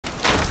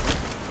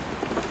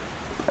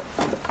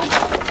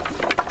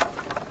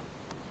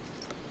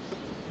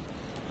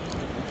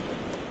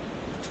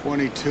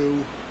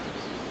22,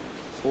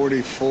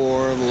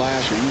 44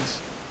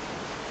 lashings.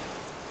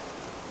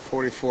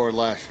 44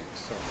 lashings.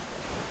 So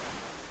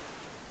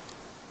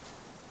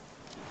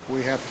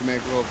we have to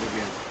make rope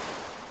again.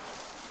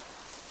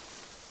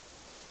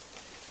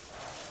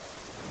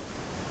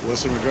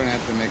 Listen, we're going to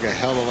have to make a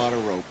hell of a lot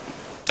of rope.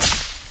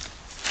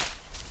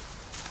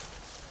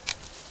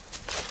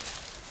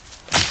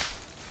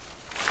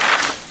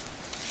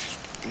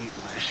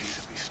 Lashings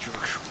will be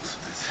structural, so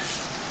that's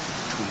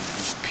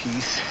 20 a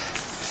piece.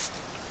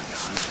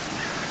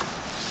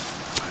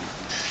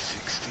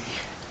 160.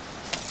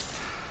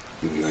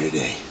 Here we are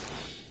today.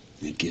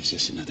 That gives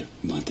us another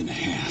month and a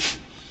half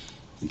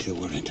until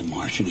we're into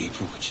March and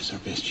April, which is our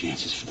best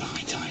chances for the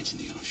high tides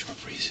and the offshore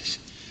breezes.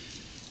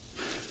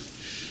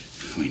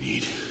 We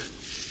need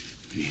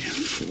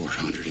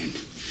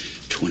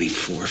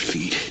 424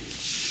 feet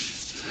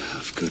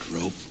of good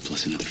rope,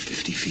 plus another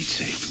 50 feet,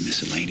 say, for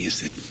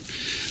miscellaneous, that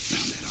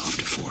round that off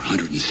to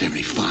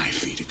 475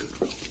 feet of good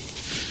rope.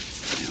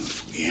 Now,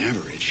 if we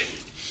average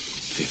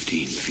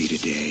 15 feet a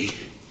day,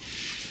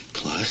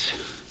 plus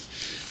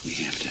we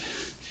have to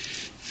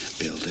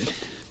build it,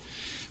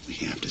 we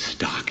have to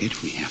stock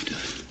it, we have to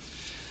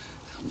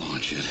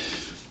launch it.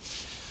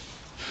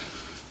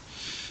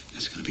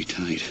 That's going to be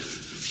tight.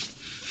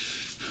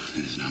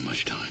 There's not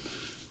much time.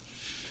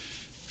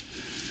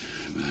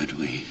 But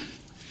we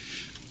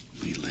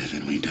live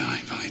and we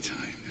die by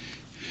time.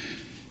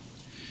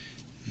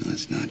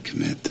 Let's not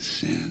commit the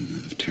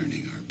sin of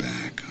turning our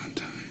back on